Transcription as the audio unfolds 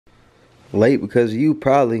Late because of you,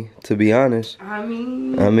 probably, to be honest. I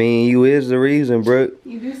mean, you is the reason, Brooke.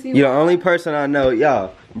 You do see You're the only person I know,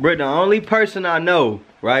 y'all. Brooke, the only person I know,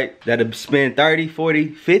 right, that'll spend 30, 40,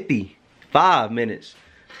 55 minutes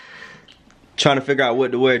trying to figure out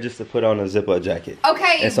what to wear just to put on a zip-up jacket.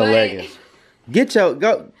 Okay, and some leggings. Get your,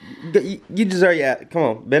 you deserve your ass. Come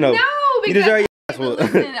on, bend over. No, because you deserve your ass.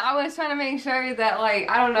 listen, I was trying to make sure that, like,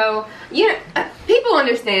 I don't know, you know, people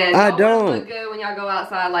understand. I don't. Look good when y'all go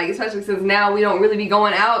outside, like, especially since now we don't really be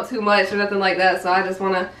going out too much or nothing like that, so I just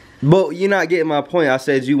want to. But you're not getting my point. I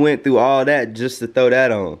said you went through all that just to throw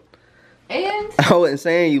that on. And I wasn't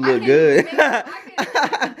saying you look good.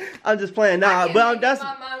 I I'm just playing now, but that's.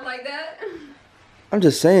 My mind like that. I'm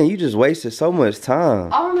just saying you just wasted so much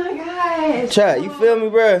time. Oh my gosh. Chat, you feel me,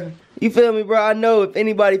 bro? You feel me, bro? I know if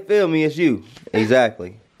anybody feel me, it's you.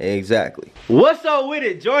 Exactly. Exactly. What's up with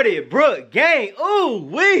it, Jordy Brooke? Gang. Ooh,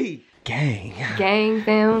 we. Gang. Gang,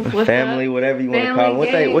 fam. What's family, up? whatever you want to call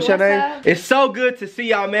them. What's your name? Up? It's so good to see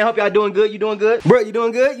y'all, man. Hope y'all doing good. You doing good? Brooke, you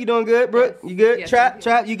doing good? You doing good, Brooke? Yes. You good? Yes,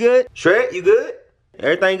 Trap, you good? Shred, you good?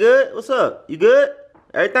 Everything good? What's up? You good?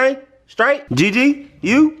 Everything straight? Gigi,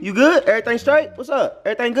 you good? Everything straight? What's up?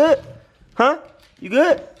 Everything good? Huh? You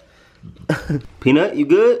good? Peanut, you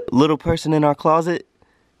good? Little person in our closet?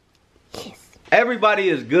 Yes. Everybody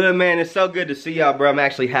is good, man. It's so good to see y'all, bro. I'm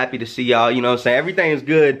actually happy to see y'all. You know what I'm saying? Everything is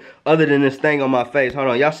good other than this thing on my face. Hold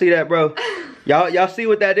on. Y'all see that, bro? Y'all see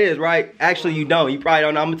what that is, right? Actually, you don't. You probably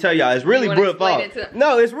don't know. I'm going to tell y'all. It's really Brooke's fault.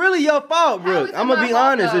 No, it's really your fault, Brooke. I'm going to be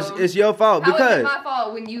honest. It's your fault. How because is it my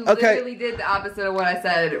fault when you literally did the opposite of what I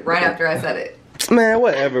said right after I said it? Man,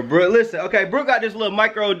 whatever, Brooke. Listen, okay, Brooke got this little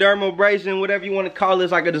microdermabrasion, whatever you want to call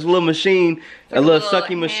this, like this little machine, a little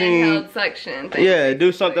sucking machine. Suction. Yeah,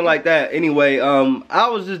 do something like that. Anyway, I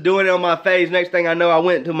was just doing it on my face. Next thing I know, I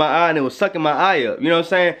went to my eye and it was sucking my eye up. You know what I'm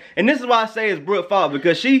saying? And this is why I say it's Brooke's fault,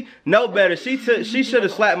 because she know better. She should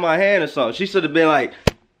have slapped my hand or something. She should have been like,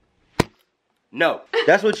 no,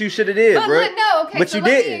 that's what you should have did, bro. No, okay, but so you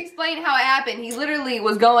let didn't. me explain how it happened. He literally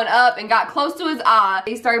was going up and got close to his eye.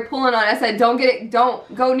 He started pulling on it. I said,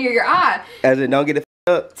 don't go near your eye. As in, don't get it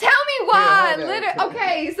up. Tell me why,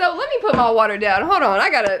 okay, so let me put my water down. Hold on,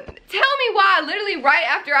 tell me why, literally right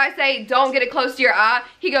after I say, don't get it close to your eye,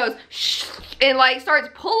 he goes, shh, and like starts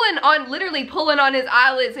literally pulling on his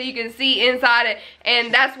eyelid so you can see inside it,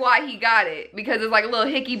 and that's why he got it, because it's like a little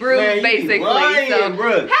hickey bruise, man, basically. Lying, so,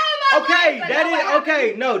 bro. How am I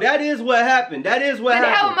lying? No, that is what happened. That is what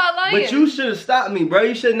happened. How am I lying? But you should have stopped me, bro.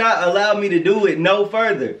 You should not allow me to do it no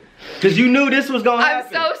further. Cause you knew this was gonna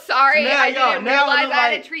happen. I'm so sorry. So now, I didn't realize I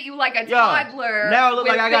had to treat you like a toddler. Now it look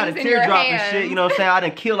like I got a teardrop and shit. You know what I'm saying? I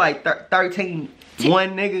done killed like 13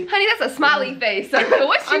 one nigga. Honey, that's a smiley face. So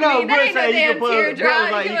what you mean? That ain't no damn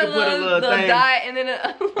teardrop. Like, you can put a little thing. Dot and then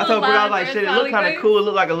I told Brooke, I was like, shit, it look kind of cool. It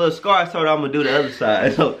look like a little scar. I told her I'm gonna do the other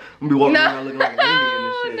side. So I'm gonna be walking around looking like an Indian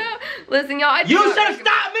and shit. No, listen, y'all. You should have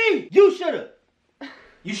stopped me. You should have.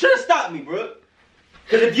 You should have stopped me, Brooke.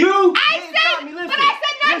 Cause if you didn't stop me, listen. But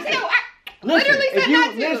I said not to. Literally said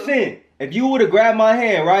not to. Listen, if you would have grabbed my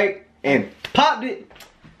hand, right, and popped it,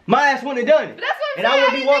 my ass wouldn't have done it. But that's what I'm saying. And I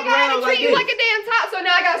wouldn't be walking around like treat you like a damn top, so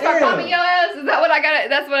now I gotta start popping your ass. Is that what I gotta?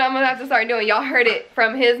 That's what I'm gonna have to start doing. Y'all heard it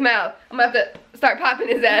from his mouth. I'm gonna have to start popping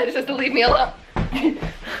his ass just to leave me alone.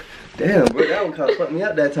 Damn, bro, that one kind of fucked me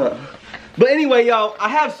up that time. But anyway, y'all, I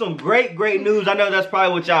have some great news. I know that's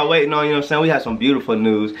probably what y'all waiting on, you know what I'm saying? We have some beautiful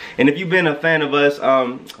news. And if you've been a fan of us,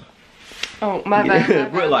 oh, my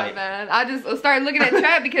bad, my bad. I just started looking at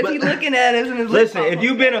Trap because he's looking at us and his listen, if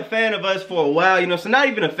you've been a fan of us for a while, you know, so not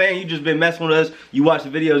even a fan, you just been messing with us, you watch the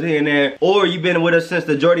videos here and there, or you've been with us since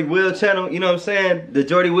the Jordy Will channel, you know what I'm saying? The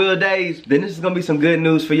Jordy Will days, then this is gonna be some good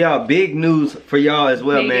news for y'all. Big news for y'all as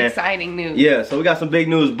well, man. Exciting news. Yeah, so we got some big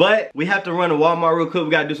news, but we have to run to Walmart real quick. We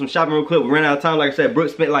gotta do some shopping real quick. We ran out of time. Like I said, Brooke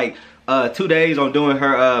spent like 2 days on doing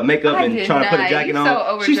her makeup and trying to put a jacket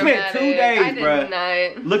on. She spent 2 days,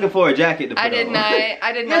 bro, looking for a jacket to put on. I did not.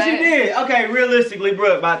 Yes, you did. Okay, realistically,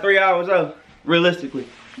 bro, about 3 hours up. Realistically.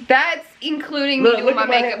 That's including me doing my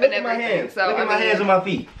makeup and everything. So look at my hands and my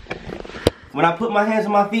feet. When I put my hands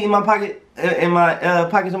and my feet in my pocket,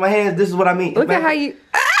 pockets of my hands, this is what I mean. Look at how you.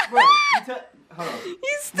 Bro, hold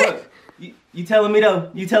on. You telling me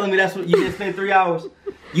though? You telling me that's what you didn't spend 3 hours?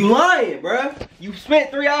 You lying, bruh. You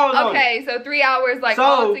spent 3 hours on it. Okay, so 3 hours like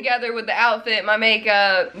all together with the outfit, my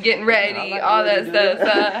makeup, getting ready, all that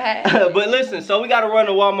stuff. But listen, so we gotta run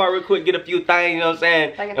to Walmart real quick, get a few things, you know what I'm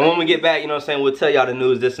saying? And when we get back, you know what I'm saying, we'll tell y'all the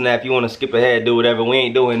news, this and that. If you wanna skip ahead, do whatever. We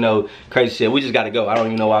ain't doing no crazy shit. We just gotta go. I don't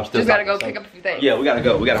even know why I'm still just gotta go pick up a few things. Yeah, we gotta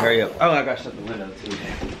go. We gotta hurry up. Oh, I gotta shut the window too.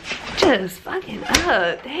 Just fucking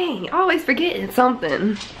up. Dang, always forgetting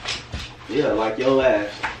something. Yeah, like your ass.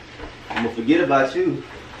 I'm gonna forget about you.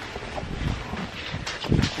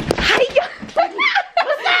 Hey, What's up?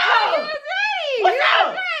 you What's up?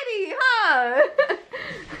 was ready, huh?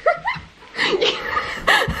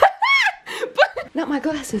 Not my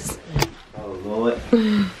glasses. Oh Lord.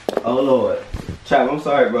 Oh Lord. Chap, I'm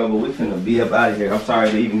sorry, bro, but we finna be up out of here. I'm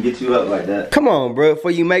sorry to even get you up like that. Come on, bro,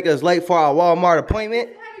 before you make us late for our Walmart appointment.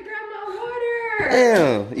 I had to grab my water.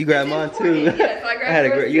 Damn, you grabbed mine too. Yes, I grabbed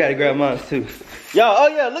yours you had to grab mine too. Y'all, oh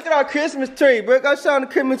yeah, look at our Christmas tree, bro. Go show on the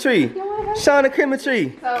Christmas tree. Show on the Christmas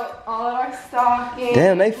tree. So all of our stockings.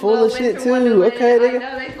 Damn, they full of shit too. Okay, I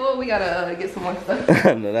know they full. We gotta get some more stuff.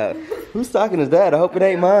 No, no. Whose stocking is that? I hope it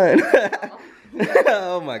ain't mine.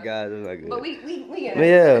 Oh my God, that's not good. But we get But it.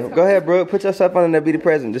 yeah, go ahead, bro. Put yourself on there, be the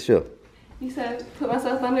president. Just show. You said put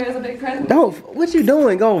myself under as a big present. Don't. What you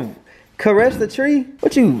doing? Gonna caress the tree?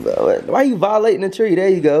 What you? Why you violating the tree? There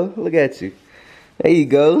you go. Look at you. There you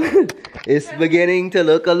go. It's beginning to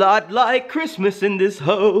look a lot like Christmas in this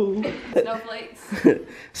hole. Snowflakes.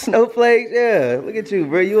 Snowflakes, yeah. Look at you,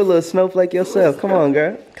 bro. You a little snowflake yourself. Come on,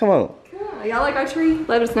 girl. Come on. Y'all like our tree?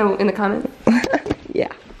 Let us know in the comments. Yeah.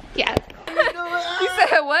 Yeah. You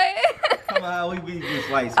said what? Somehow we be just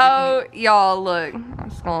like. Oh, y'all, look. I'm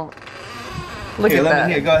just gonna look at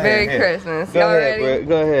that. Go ahead. Merry Christmas. Go Y'all ahead, ready?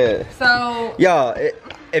 bro. Go ahead. So, Y'all,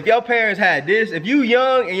 if your parents had this, if you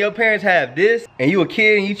young and your parents have this, and you a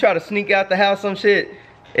kid and you try to sneak out the house some shit,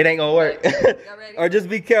 it ain't gonna work. y'all ready? Or just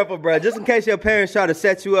be careful, bro. Just in case your parents try to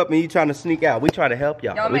set you up and you trying to sneak out. We try to help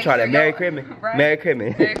y'all. We make try to sure Merry y'all- Christmas. right? Merry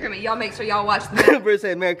Christmas. Merry Christmas. Y'all make sure y'all watch the mat. Bro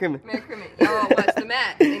said Merry Christmas. Merry Christmas. Y'all watch the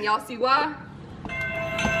mat. And y'all see why?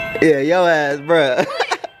 Yeah, your ass, bro.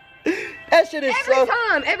 That shit is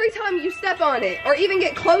Every time you step on it, or even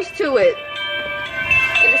get close to it,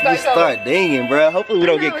 it just You starts start dinging, bro. Hopefully we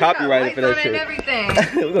don't I know, get it's got copyrighted for that lights on it shit. and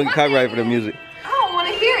everything. We're gonna get copyrighted for the music. I don't want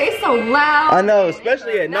to hear it. It's so loud. I know,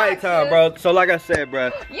 especially at nighttime, bro. So like I said,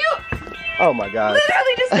 bro. You Oh my God.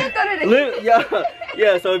 literally just stepped on it.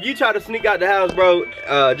 Yeah, so if you try to sneak out the house, bro,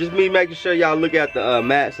 just me making sure y'all look at the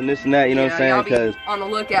mats and this and that, you know what I'm saying? Y'all Because be on the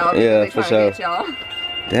lookout. Yeah, They for trying to sure. get y'all.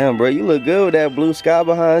 damn, bro, you look good with that blue sky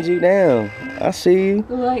behind you. Damn, I see you.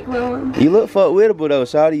 Like glowing. You look fuck wittable though,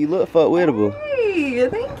 shawty. You look fuck wittable. Hey,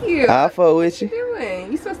 thank you. I fuck with What you. you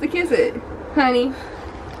doing? You supposed to kiss it, honey.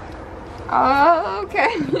 Oh,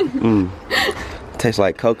 okay. Tastes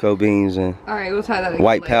like cocoa beans and All right, we'll try that again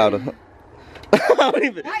white later. powder.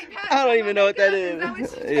 I don't even know what that Is that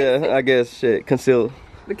is. what you Yeah, I guess shit. Conceal.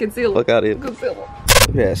 The concealer. Fuck out of here. Concealer. Look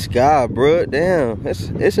at that sky, bro. Damn,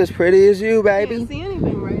 it's as pretty as you, I baby. can't see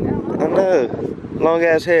anything right now. I know. Long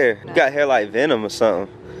ass hair. You got hair like Venom or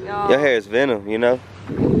something. Y'all, Your hair is Venom, you know?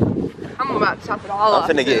 I'm about to chop it all off.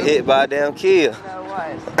 I'm finna get too. hit by a damn kill. You know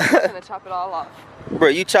what? I'm gonna chop it all off. Bro,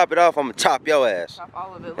 you chop it off, I'm gonna chop your ass. Chop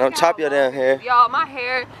all of it. Don't Look chop how your damn long hair. it is. Y'all, my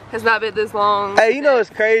hair has not been this long. Hey, you know what's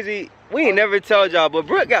crazy? We ain't never told y'all, but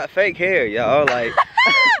Brooke got fake hair, y'all. Like,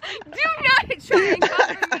 Do not try and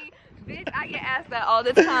cover me. Bitch, I get asked that all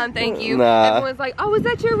the time. Thank you. Nah. Everyone's like, oh, is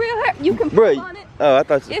that your real hair? You can pull bro. on it. Oh, I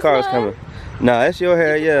thought the It's car was mine. coming. Nah, that's your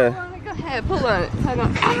hair, Pull yeah. on it. Go ahead, pull on it. Hold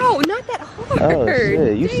on. Ow, not that hard. Oh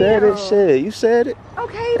shit, you said it, Damn. shit. You said it.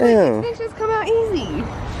 Okay, Damn. but these just come out easy.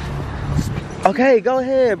 Okay, go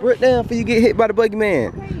ahead, Brooke, down before you get hit by the boogeyman.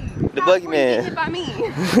 Okay. The boogeyman. Hit by me.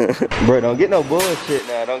 Bro, don't get no bullshit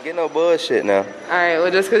now. Don't get no bullshit now. Alright,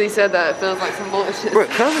 well, just because he said that, it feels like some bullshit. Bro,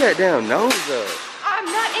 cover that damn nose up. I'm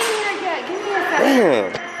not in here yet. Give me a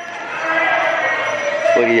second. Damn.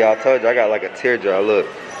 Look at y'all, I told you I got like a teardrop. Look,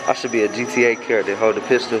 I should be a GTA character. Hold the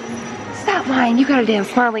pistol. Stop lying. You got a damn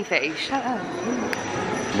smiley face. Shut up.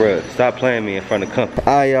 Bruh, stop playing me in front of company.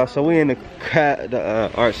 Alright, y'all, so we in the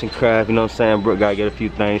arts and craft, you know what I'm saying? Brooke gotta get a few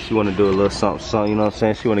things. She wanna do a little something, you know what I'm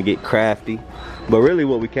saying? She wanna get crafty. But really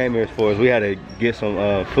what we came here for is we had to get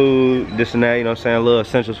some food, this and that, you know what I'm saying? Little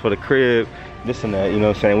essentials for the crib, this and that, you know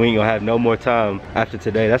what I'm saying? We ain't gonna have no more time after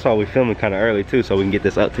today. That's why we filming kinda early too, so we can get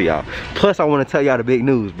this up to y'all. Plus I wanna tell y'all the big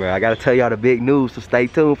news, bro. I gotta tell y'all the big news, so stay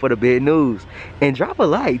tuned for the big news. And drop a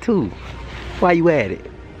like too, while you at it.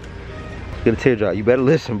 Get a teardrop. You better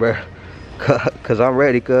listen, bro. Cause I'm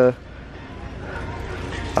ready, cuz.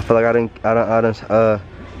 I feel like I done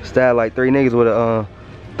stabbed like 3 niggas with a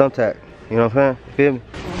thumbtack. You know what I'm saying? You feel me?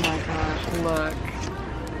 Oh my gosh,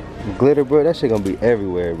 look. Glitter, bro, that shit gonna be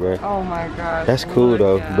everywhere, bro. Oh my gosh. That's cool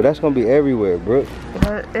though, but that's gonna be everywhere, bro.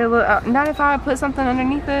 It look, not if I put something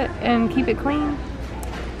underneath it and keep it clean.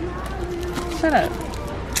 Shut up.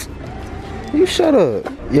 You shut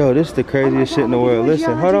up. Yo, this is the craziest shit in the world.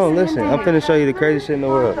 Listen, hold on, listen. I'm finna show you the craziest shit in the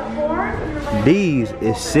world. These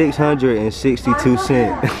is 662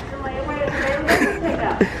 cents.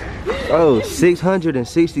 Bro,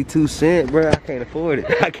 662 cents, bro. I can't afford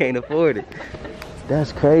it. I can't afford it.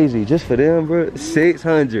 That's crazy. Just for them, bro.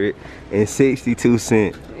 662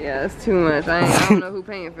 cents. Yeah, that's too much. I don't know who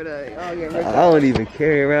paying for that. I don't even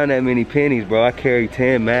carry around that many pennies, bro. I carry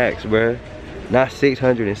 10 max, bro. Not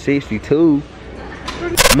 662.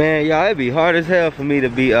 Man, y'all, it'd be hard as hell for me to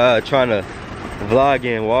be trying to vlog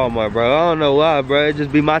in Walmart, bro. I don't know why, bro. It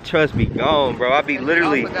just be my trust be gone, bro. I be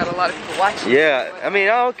literally. Also got a lot of people watching. Yeah, I mean,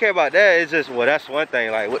 I don't care about that. It's just, well, that's one thing.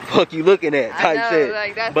 Like, what the fuck you looking at? Type I know, shit.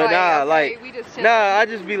 like, that's but nah, okay, I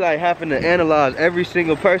just be like having to analyze every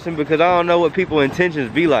single person because I don't know what people's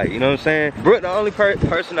intentions be like. You know what I'm saying? Brooke, the only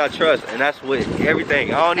person I trust, and that's with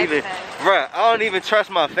everything. I don't even trust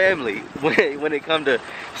my family when it come to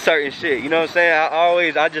certain shit. You know what I'm saying?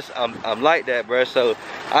 I'm like that, bro. So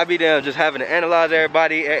I be down just having to analyze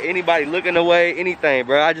everybody, anybody looking away, anything,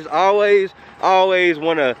 bro. I just always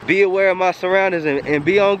want to be aware of my surroundings and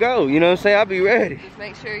be on go. You know what I'm saying? I'll be ready. Just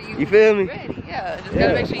make sure you feel me? Ready. Yeah, just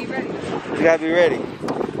gotta make sure you're ready. You gotta be ready.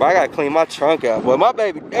 Bro, I gotta clean my trunk out. Boy, my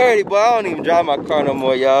baby dirty, boy. I don't even drive my car no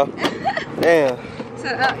more, y'all. Damn. So,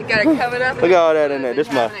 you gotta cover it up. Look at all that in there. This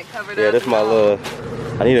my little.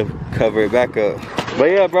 I need to cover it back up. But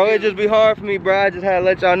yeah, bro, it just be hard for me, bro. I just had to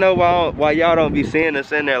let y'all know why y'all don't be seeing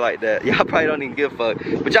us in there like that. Y'all probably don't even give a fuck.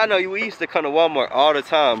 But y'all know we used to come to Walmart all the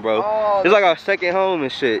time, bro. It's like our second home and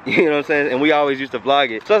shit. You know what I'm saying? And we always used to vlog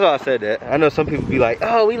it. So that's why I said that. I know some people be like,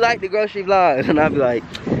 oh, we like the grocery vlogs. And I be like,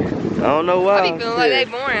 I don't know why. I be feeling like they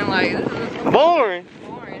boring. Like, boring?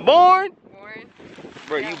 Boring?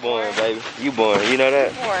 Bro, yeah, you boring, baby. You boring. You know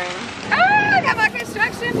that? Boring. Ah, I got my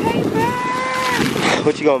construction paper.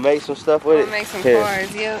 What, you gonna make some stuff with it? Make some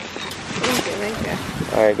cars, yep.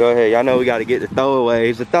 All right, go ahead. Y'all know we gotta get the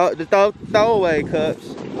throwaways, the throwaway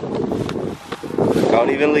cups. Don't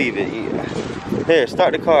even leave it. Here,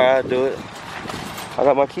 start the car. I'll do it. I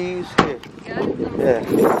got my keys. Here. Yeah.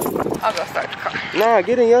 I'll go start the car. Nah,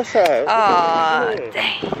 get in your side. Aw,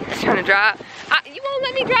 dang. I'm trying to drive. You won't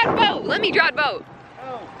let me drive the boat. Let me drive the boat.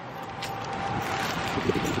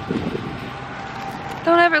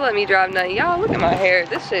 Don't ever let me drive nothing. Y'all, look at my hair.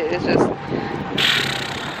 This shit is just...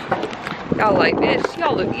 Y'all like this.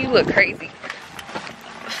 You look crazy.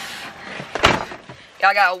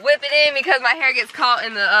 Y'all gotta whip it in because my hair gets caught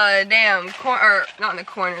in the damn corner, or not in the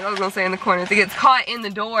corner. I was gonna say in the corners. It gets caught in the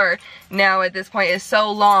door now at this point. It's so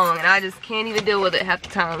long and I just can't even deal with it half the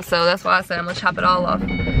time. So that's why I said I'm gonna chop it all off.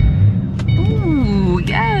 Ooh,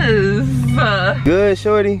 yes. Good,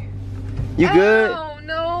 shorty? You good? Oh,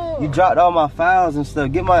 no. You dropped all my files and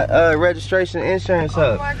stuff. Get my registration insurance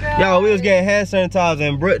up. Oh my God. Yo, we was getting hand sanitizer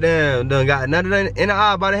and Brooke done got nothing in the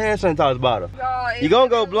eye by the hand sanitizer bottle. You gonna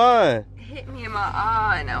go blind. Hit me in my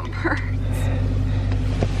eye and I'm hurt.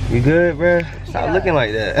 You good, bro? Stop looking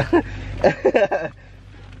like that.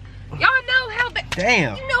 Y'all know how bad.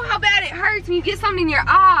 Damn. You know how bad it hurts when you get something in your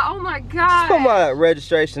eye. Oh my God. Put my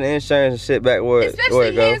registration and insurance and sit back where Especially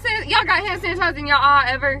it goes. y'all got hand sanitizer in your eye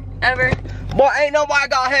ever? Boy, ain't nobody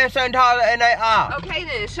got hand sanitizer in their eye. Okay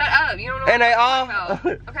then, shut up. You don't know what In their I'm eye?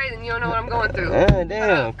 talking about. Okay then, you don't know what I'm going through.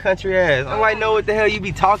 Damn, country ass. Nobody know what the hell you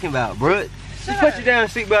be talking about, bro. Just put your damn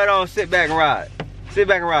seatbelt on, sit back and ride. Sit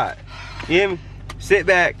back and ride. You hear me? Sit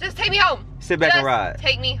back. Just take me home. Sit back and ride.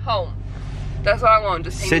 Take me home. That's what I want.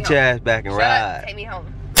 Just take me home. Sit your ass back and ride. Up, take me home.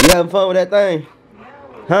 You having fun with that thing?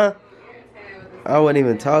 Huh? I wasn't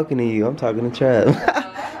even talking to you. I'm talking to Trav.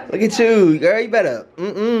 Look at you, girl. You better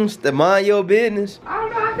mind your business. I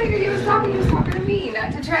don't know. I figured you was talking to me,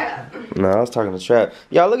 not to Trav. No, I was talking to Trap.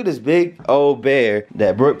 Y'all, look at this big old bear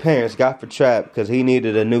that Brooke parents got for Trap because he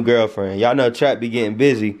needed a new girlfriend. Y'all know Trap be getting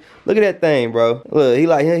busy. Look at that thing, bro. Look, he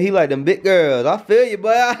like them big girls. I feel you,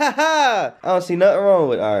 boy. I don't see nothing wrong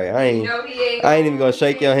with it. All right, I ain't even gonna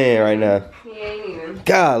shake your hand right now. He ain't even.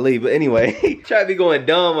 Golly, but anyway, Trap be going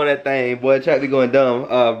dumb on that thing, boy. Trap be going dumb.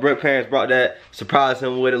 Brooke parents brought that, surprised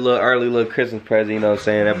him with a little Christmas present. You know what I'm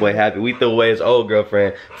saying? That boy happy. We threw away his old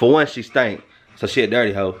girlfriend. For one, she stank. So she a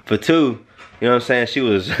dirty hoe. For two, you know what I'm saying? She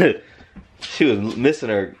was she was missing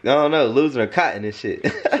her, I don't know, losing her cotton and shit.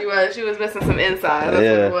 She was missing some inside. That's what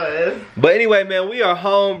it was. But anyway, man, we are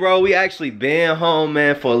home, bro. We actually been home,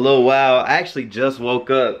 man, for a little while. I actually just woke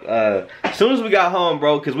up. As soon as we got home,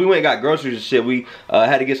 bro, because we went and got groceries and shit, we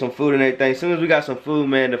had to get some food and everything. As soon as we got some food,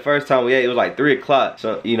 man, the first time we ate, it was like 3 o'clock.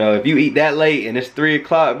 So, you know, if you eat that late and it's 3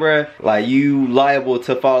 o'clock, bro, like, you liable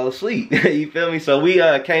to fall asleep. You feel me? So we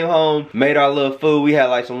came home, made our little food. We had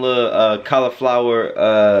like some little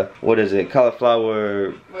cauliflower, what is it?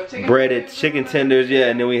 Cauliflower breaded chicken tenders, yeah,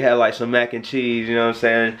 and then we had like some mac and cheese, you know what I'm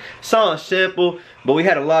saying? Something simple, but we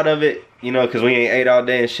had a lot of it. you know, cause we ain't ate all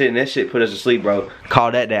day and shit, and that shit put us to sleep, bro.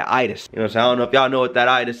 Call that itis. You know what I'm saying? I don't know if y'all know what that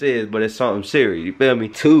itis is, but it's something serious. You feel me?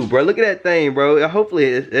 2, bro. Look at that thing, bro.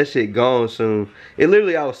 Hopefully that shit gone soon. It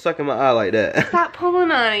literally, I was sucking my eye like that. Stop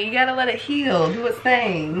pulling on it. You gotta let it heal. Do its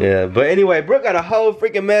thing. Yeah, but anyway, Brooke got a whole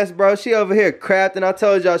freaking mess, bro. She over here crafting. I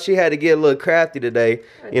told y'all she had to get a little crafty today.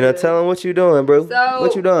 You know, tell them what you doing, bro. So,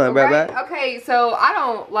 what you doing, bro? Right? Okay, so I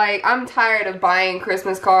don't like. I'm tired of buying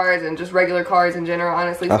Christmas cards and just regular cards in general.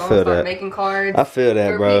 Honestly, so I'm gonna start making cards. I feel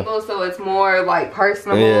that, for bro. People, so it's more like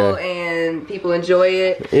personable and people enjoy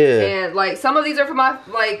it. Yeah. And like some of these are for my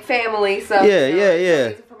like family. So yeah, you know, yeah, yeah.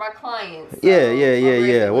 These are for my clients. So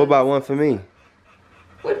Yeah. What about one for me?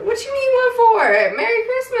 What you need one for? Merry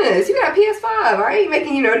Christmas. You got a PS5. I ain't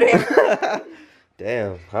making you no damn.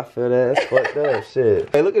 Damn, I feel that. That's fucked up. Shit.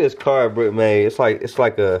 Hey, look at this card Brooke made. It's like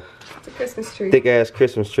a Christmas tree. Thick ass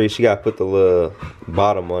Christmas tree. She got to put the little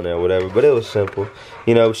bottom on there or whatever, but it was simple.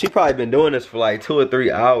 You know, she probably been doing this for like 2 or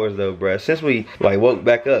 3 hours though, bruh, since we like woke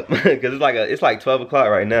back up. Cause it's like 12 o'clock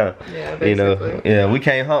right now. Yeah, basically. You know, yeah, we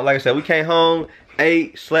came home, like I said, we came home,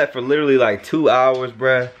 ate, slept for literally like 2 hours,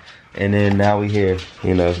 bruh. And then now we here,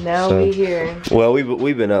 you know. Now we here. Well,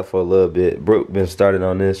 we've been up for a little bit. Brooke been started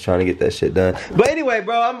on this, trying to get that shit done. But anyway,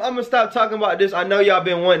 bro, I'm gonna stop talking about this. I know y'all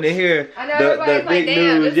been wanting to hear the big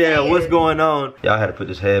news. Yeah, what's going on? Y'all had to put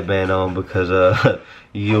this headband on because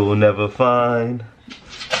you'll never find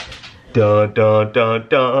dun dun dun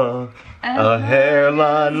dun a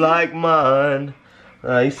hairline like mine.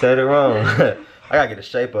 You said it wrong. I gotta get the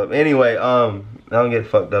shape up. Anyway, I don't get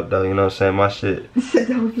fucked up though, you know what I'm saying? My shit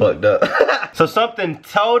fucked up. So something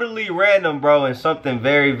totally random, bro, and something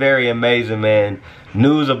very, very amazing, man.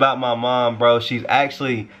 News about my mom, bro. She's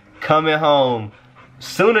actually coming home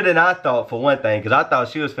sooner than I thought, for one thing, because I thought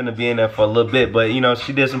she was finna be in there for a little bit, but you know,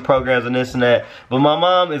 she did some programs and this and that. But my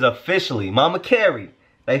mom is officially, Mama Carrie,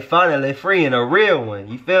 they finally freeing a real one,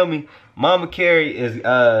 you feel me? Mama Carrie is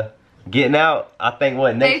getting out, I think,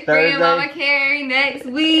 what, next Thursday? They free Mama Carrie next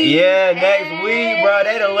week. Yeah, next week, bro.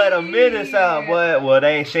 They done let a minutes out, but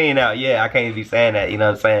well, she ain't out yet. I can't be saying that, you know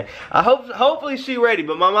what I'm saying? Hopefully she ready,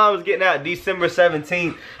 but my mom was getting out December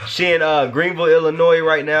 17th. She in Greenville, Illinois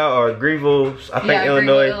right now, or Greenville, I think,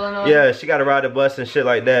 Illinois. Yeah, she got to ride the bus and shit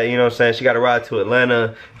like that, you know what I'm saying? She got to ride to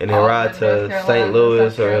Atlanta and then ride to St.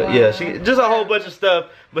 Louis, or yeah, she just a whole bunch of stuff.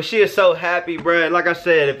 But she is so happy, bruh. Like I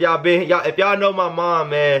said, if y'all know my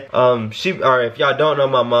mom, man, if y'all don't know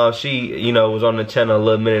my mom, she, you know, was on the channel a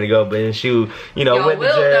little minute ago, but then she, you know, went to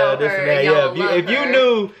jail, this and that. Yeah, if you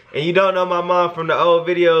knew and you don't know my mom from the old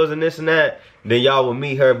videos and this and that, then y'all will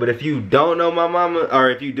meet her. But if you don't know my mama, or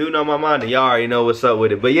if you do know my mom, then y'all already know what's up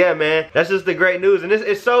with it. But yeah, man, that's just the great news. And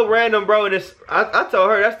it's so random, bro. And I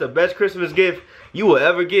told her that's the best Christmas gift you will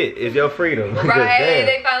ever get is your freedom. Right,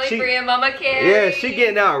 they finally freeing Mama Carrie. Yeah, she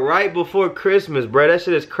getting out right before Christmas, bro. That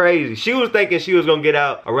shit is crazy. She was thinking she was gonna get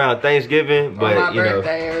out around Thanksgiving, but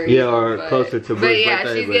or you know, closer to Brooke's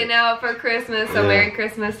birthday. She's getting out for Christmas, so Merry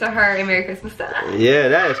Christmas to her and Merry Christmas to us. Yeah,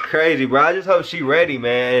 that is crazy, bro. I just hope she ready,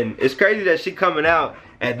 man. And it's crazy that she coming out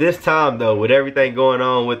at this time though, with everything going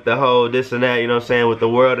on with the whole this and that, you know what I'm saying, with the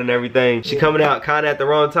world and everything. She coming out kind of at the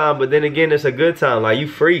wrong time, but then again, it's a good time. Like, you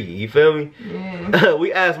free, you feel me? Yeah.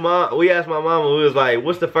 we asked my mama, we was like,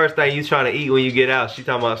 what's the first thing you trying to eat when you get out? She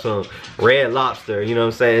talking about some Red Lobster, you know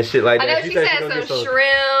what I'm saying, shit like that. I know she said some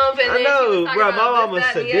shrimp, and I know, bro, my mama's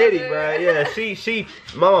sadity, bro. Yeah,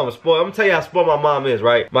 my mama's spoiled. I'm gonna tell you how spoiled my mom is,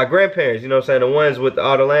 right? My grandparents, you know what I'm saying, the ones with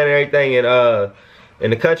all the land and everything, and in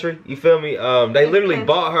the country, you feel me? They literally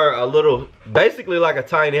bought her a little, basically like a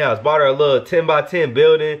tiny house. Bought her a little 10 by 10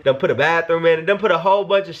 building. Done put a bathroom in it. Done put a whole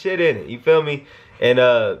bunch of shit in it. You feel me? And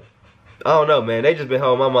I don't know, man. They just been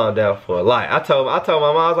holding my mom down for a lot. I told my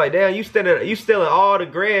mom, I was like, damn, you stealing all the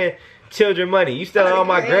grandchildren money. You stealing all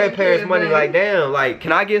my grandparents' money. Like, damn, like,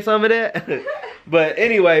 can I get some of that? But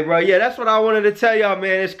anyway, bro, yeah, that's what I wanted to tell y'all,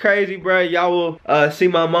 man. It's crazy, bro. Y'all will see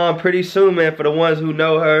my mom pretty soon, man. For the ones who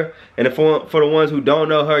know her, and for the ones who don't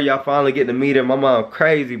know her, y'all finally getting to meet her. My mom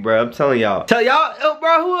crazy, bro. I'm telling y'all. Tell y'all,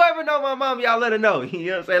 bro, whoever know my mom, y'all let her know. You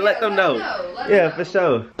know what I'm saying? Let them know. Yeah, for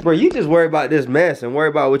sure. Bro, you just worry about this mess and worry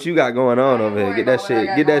about what you got going on over here. Get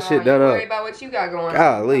that shit done up. Worry about what you got going on.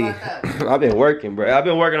 Golly. I've been working, bro. I've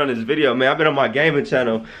been working on this video, man. I've been on my gaming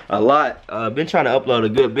channel a lot. Been trying to upload a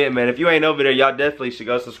good bit, man. If you ain't over there, y'all definitely should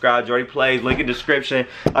go subscribe. Jordy Plays, link in description.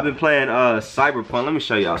 I've been playing Cyberpunk. Let me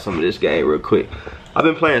show y'all some of this game real quick. I've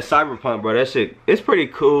been playing Cyberpunk, bro. That shit, it's pretty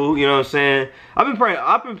cool, you know what I'm saying? I've been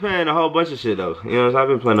playing a whole bunch of shit though. You know what I'm saying? I've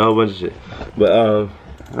been playing a whole bunch of shit. But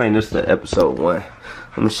I think this is the episode 1.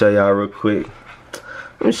 Let me show y'all real quick.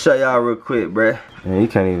 Bruh. Man, you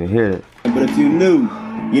can't even hear it. But if you knew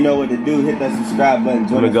You know what to do. Hit that subscribe button.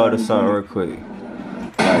 Let me go to something real quick.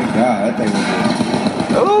 My God, that thing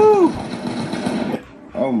was Ooh!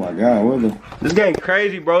 Oh my God, what the? This game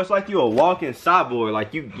crazy, bro. It's like you a walking cyborg.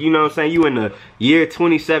 Like you know what I'm saying? You in the year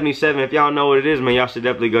 2077. If y'all know what it is, man, y'all should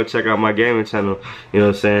definitely go check out my gaming channel. You know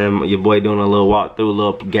what I'm saying? Your boy doing a little walkthrough, a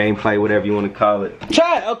little gameplay, whatever you want to call it.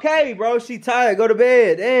 Chat, okay, bro. She tired. Go to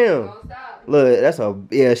bed. Damn. Look, that's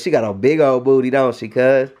yeah, she got a big old booty, don't she,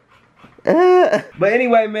 cuz? But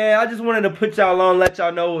anyway, man, I just wanted to put y'all on, let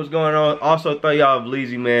y'all know what's going on. Also, throw y'all a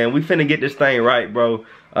vleezy, man. We finna get this thing right, bro.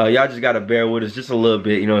 Y'all just gotta bear with us just a little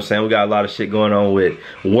bit, you know what I'm saying? We got a lot of shit going on with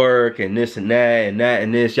work and this and that and that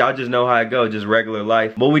and this. Y'all just know how it goes, just regular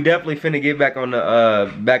life. But we definitely finna get back on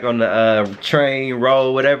the train,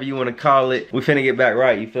 road, whatever you wanna call it. We finna get back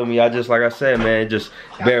right, you feel me? Y'all just, like I said, man, just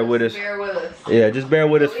bear with us. Bear with us. Yeah, just bear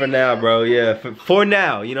with us for now, bro. Yeah, for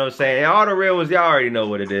now, you know what I'm saying? And all the real ones, y'all already know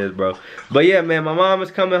what it is, bro. But yeah, man, my mom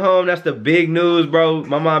is coming home. That's the big news, bro.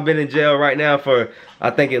 My mom been in jail right now for,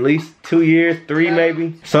 I think, at least 2 years, 3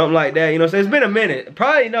 maybe. Something like that, you know what I'm saying? It's been a minute.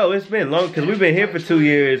 Probably, no, it's been long, because we've been here for 2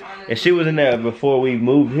 years, and she was in there before we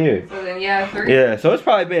moved here. So then, yeah, 3. Yeah, so it's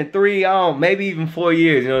probably been 3, maybe even 4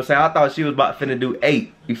 years, you know what I'm saying? I thought she was about finna do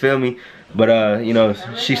 8, you feel me? But, you know,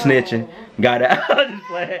 she snitching. Got out. Just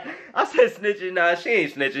playing. I said snitching. Nah, she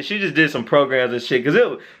ain't snitching. She just did some programs and shit, because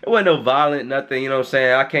it wasn't no violent, nothing, you know what I'm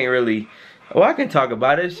saying? I can't really... Well, I can talk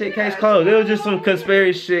about it. Shit, case closed. It was just some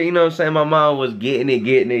conspiracy shit, you know what I'm saying? My mom was getting it,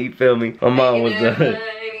 you feel me? My mom was,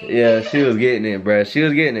 yeah, she was getting it, bro. She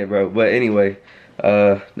was getting it, bro. But anyway,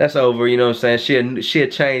 that's over, you know what I'm saying? She a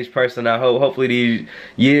changed person, I hope. Hopefully these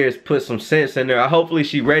years put some sense in there. Hopefully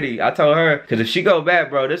she ready. I told her, because if she go back,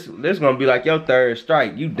 bro, this gonna be like your 3rd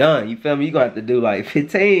strike. You done, you feel me? You gonna have to do like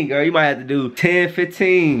 15, girl. You might have to do 10,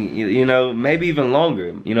 15, you know, maybe even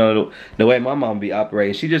longer. You know, the way my mom be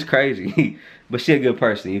operating. She just crazy. But she a good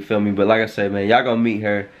person, you feel me? But like I said, man, y'all gonna meet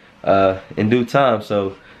her in due time.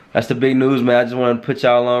 So that's the big news, man. I just wanted to put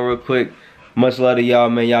y'all on real quick. Much love to y'all,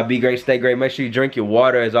 man. Y'all be great, stay great. Make sure you drink your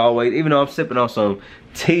water as always. Even though I'm sipping on some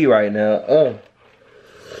tea right now.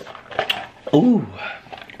 Ooh,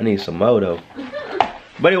 I need some more though.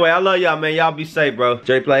 But anyway, I love y'all, man. Y'all be safe, bro.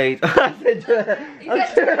 J Plays.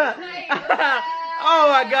 Oh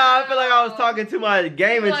my God, I feel like I was talking to my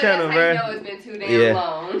gaming channel, bro. I know it's been too damn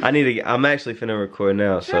long. I need to get, I'm actually finna record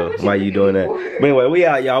now, so why you doing that? But anyway, we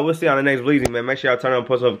out, y'all. We'll see you on the next vleezy, man. Make sure y'all turn on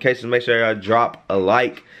post notifications. Make sure y'all drop a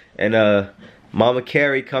like. And Mama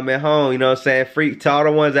Carrie coming home, you know what I'm saying? Free to all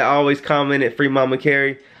the ones that always commented, free Mama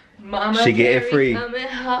Carrie. She getting free. Coming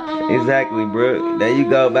home. Exactly, Brooke. There you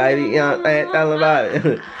go, baby. You know what I'm saying? Tell them about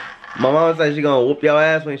it. My mama says she gonna whoop your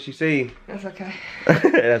ass when she see you. That's okay.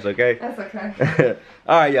 That's okay? That's okay.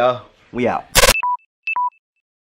 Alright, y'all. We out.